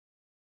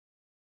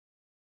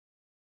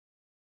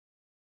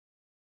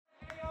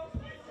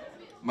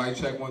Mic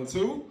check 1,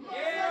 2.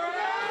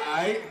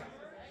 Alright.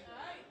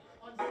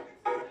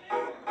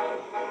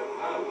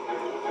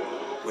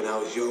 When I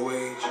was your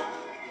age,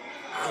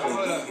 I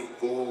only needed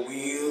 4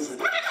 wheels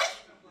and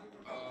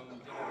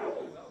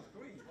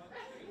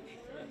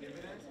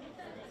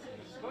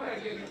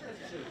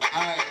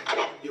Alright.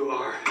 You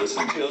are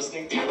listening to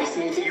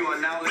You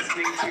are now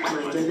listening to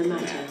OvR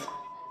MatR.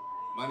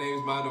 My name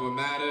is MinD OvR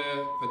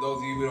MatR. For those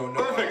of you who don't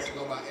know, I also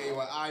go by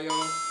AYIO.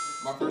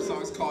 My first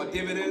song is called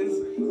Dividends.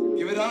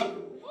 Give it up.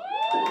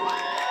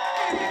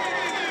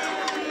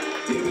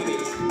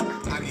 Dividends.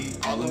 I need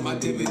all of my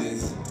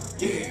dividends.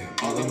 Yeah,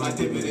 all of my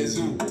dividends.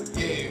 Ooh,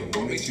 yeah.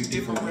 What makes you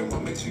different?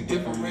 What makes you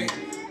different?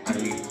 I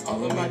need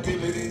all of my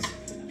dividends.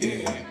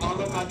 Yeah, all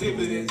of my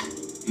dividends.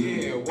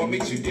 Yeah, what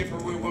makes you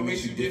different? What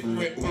makes you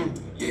different? Ooh,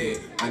 yeah,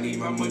 I need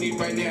my money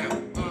right now.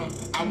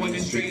 I want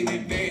it straight in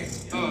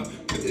advance.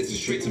 Put this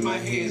straight to my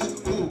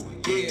hands. Ooh,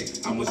 yeah,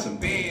 I want some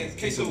bands.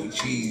 Queso,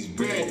 cheese,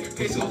 bread.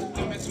 Pesos,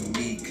 don't mess with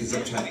me, cause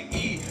I'm trying to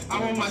eat. I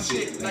want my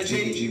shit like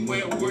JG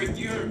Wentworth,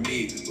 you heard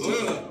me.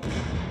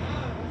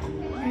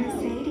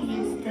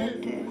 Mercedes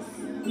did this.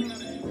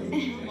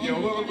 Yo,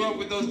 whoever grew up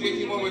with those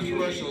JG Wentworth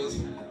commercials.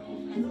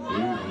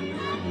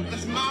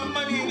 That's my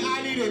money and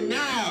I need it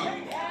now.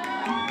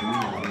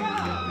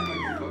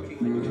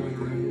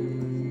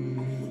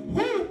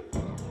 Woo!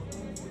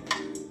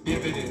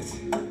 Dividends.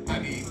 I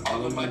need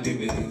all of my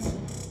dividends.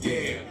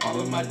 Yeah, all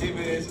of my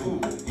dividends. Ooh,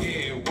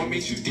 yeah. What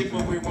makes you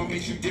different? What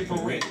makes you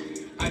different?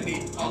 I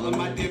need all of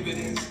my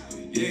dividends.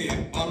 Yeah,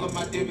 all of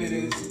my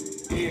dividends.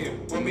 Yeah,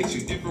 what makes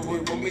you different?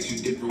 What makes you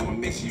different? What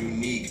makes you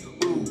unique?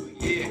 Ooh,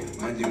 yeah,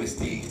 my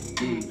mystique.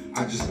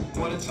 I just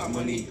wanna talk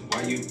money.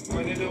 Why you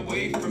running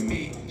away from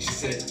me? She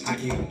said I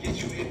can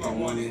get you if I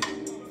want it,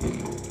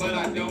 but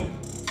I don't.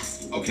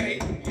 Okay,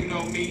 you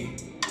know me.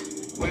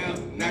 Well,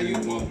 now you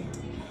won't.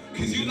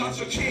 Cause you lost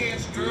your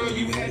chance, girl,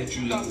 you had it,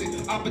 you lost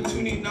it.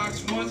 Opportunity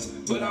knocks once,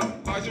 but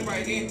I'm barging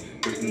right in,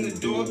 breaking the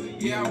door.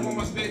 Yeah, I want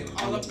my spit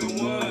all up in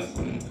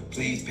one.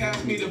 Please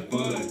pass me the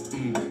bud.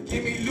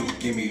 Give me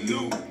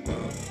loot.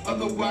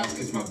 Otherwise,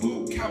 cause my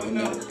boo counting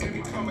up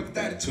every comic with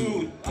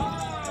attitude. I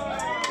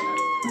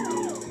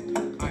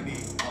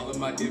need all of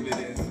my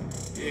dividends.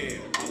 Yeah,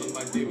 all of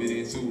my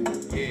dividends. Ooh,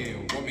 yeah,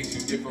 what makes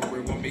you different?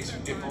 What makes you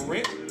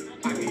different?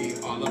 I need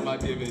all of my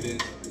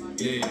dividends.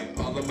 Yeah,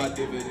 all of my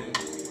dividends.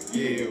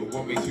 Yeah,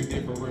 what makes you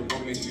different?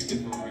 What makes you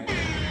different?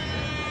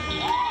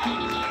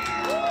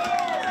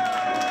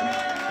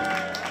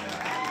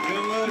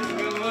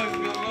 Good looks.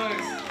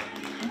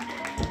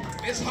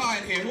 It's hot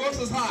in here. Who else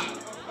is hot?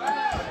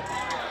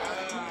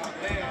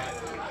 Man.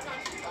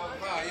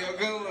 Yo,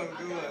 good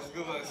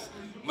looks.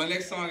 My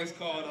next song is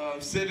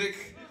called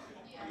Civic.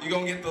 You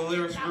gonna get the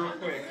lyrics real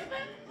quick.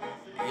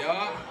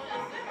 Yeah.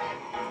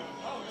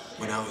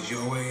 When I was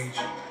your age, I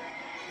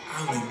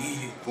only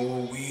needed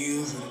 4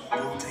 wheels and a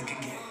full tank of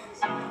gas.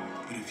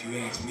 But if you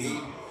ask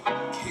me,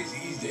 kids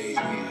these days need a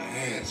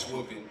ass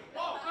whooping.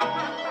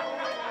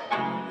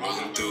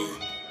 Rolling through,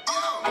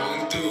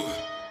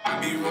 I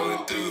be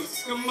rolling through.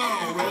 Come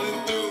on,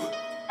 rolling through,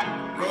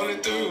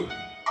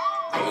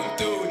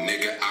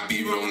 nigga, I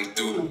be rolling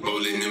through.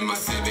 Rolling in my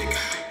Civic,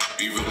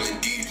 be rolling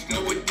deep,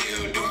 know a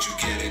deal, don't you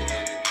get it?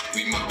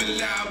 We mobbing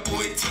loud,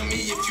 boy, tell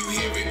me if you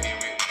hear it.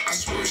 I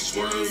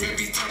swerve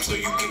every time so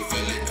you can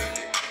feel it.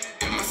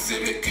 In my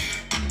Civic,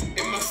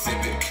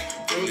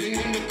 rolling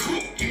in the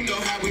coupe, you know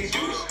how we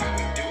do.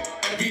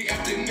 Every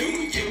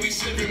afternoon, yeah, we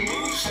serving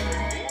moves.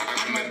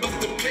 I might bust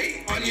the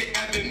plate on your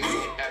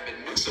avenue.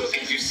 So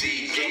if you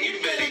see, then you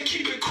better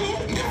keep it cool.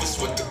 Never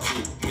sweat the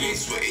crew, we ain't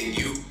sweating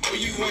you. Oh,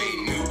 you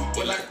ain't new.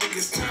 Well, I think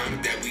it's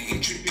time that we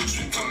introduce.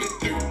 We coming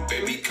through,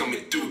 baby,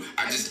 coming through.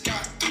 I just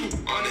got through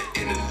on the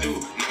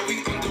interlude. Now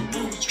we on the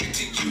roof, straight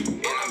to you.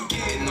 And I'm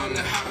getting on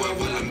the highway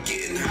while I'm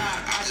getting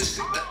high. I just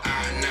hit the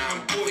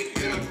I-9, boy,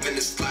 and I'm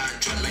finna slide.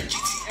 Try like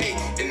GTA,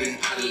 and then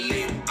out of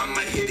lane. I'm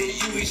not hitting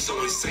you, he's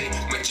so insane.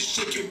 Might just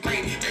shake your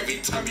brain every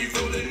time you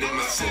rollin' in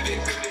my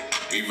Civic.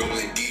 We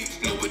rollin' deep,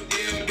 know a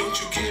deal, don't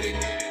you get it?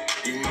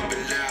 We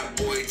mobbing loud,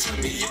 boy, tell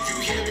me if you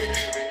hear it.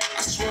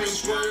 I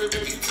swerve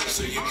every time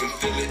so you can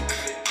feel it.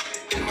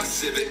 In my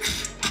Civic,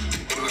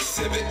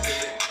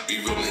 we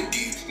rollin'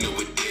 deep, know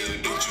a deal,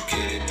 don't you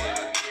get it?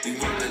 We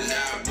rollin'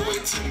 loud, boy,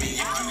 tell me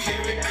if you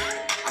hear it.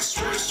 I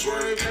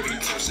swerve every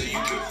time so you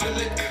can feel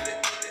it.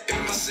 In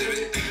my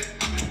Civic,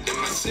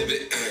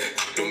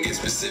 don't get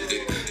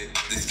specific.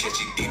 These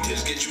catchy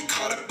details get you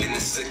caught up in a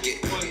second.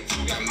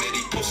 Got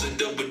many posted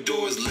double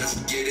doors, let's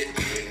get it.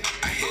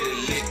 I hit a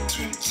lick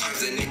 2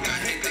 times and it got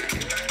hectic.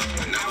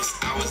 Now it's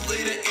hours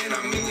later and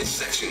I'm in this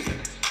section.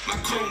 My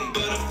chrome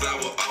butterfly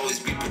will always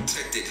be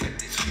protected.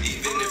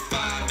 Even if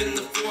 5 in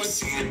the 4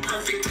 seated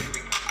perfect.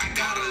 I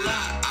got a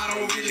lot, I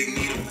don't really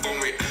need a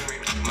phone rate.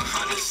 My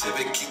Honda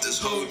Civic keep this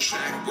whole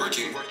track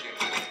working.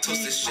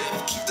 Toasted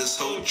chef keep this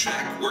whole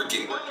track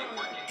working.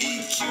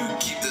 EQ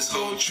keep this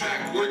whole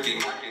track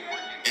working.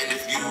 And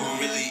if you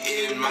really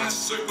in my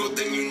circle,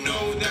 then you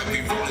know that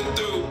we rolling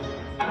through.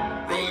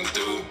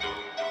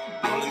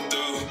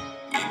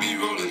 We be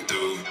rolling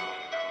through.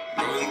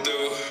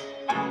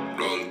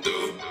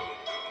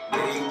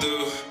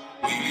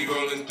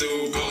 rolling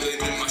through, rolling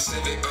in my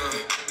Civic.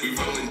 We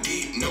rolling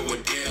deep, no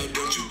Adele,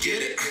 don't you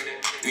get it?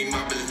 We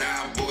mobbing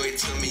loud, boy,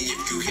 tell me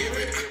if you hear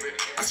it.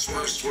 I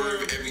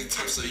swerve every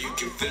time so you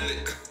can feel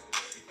it.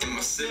 In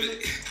my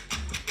Civic,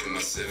 in my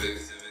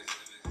Civic.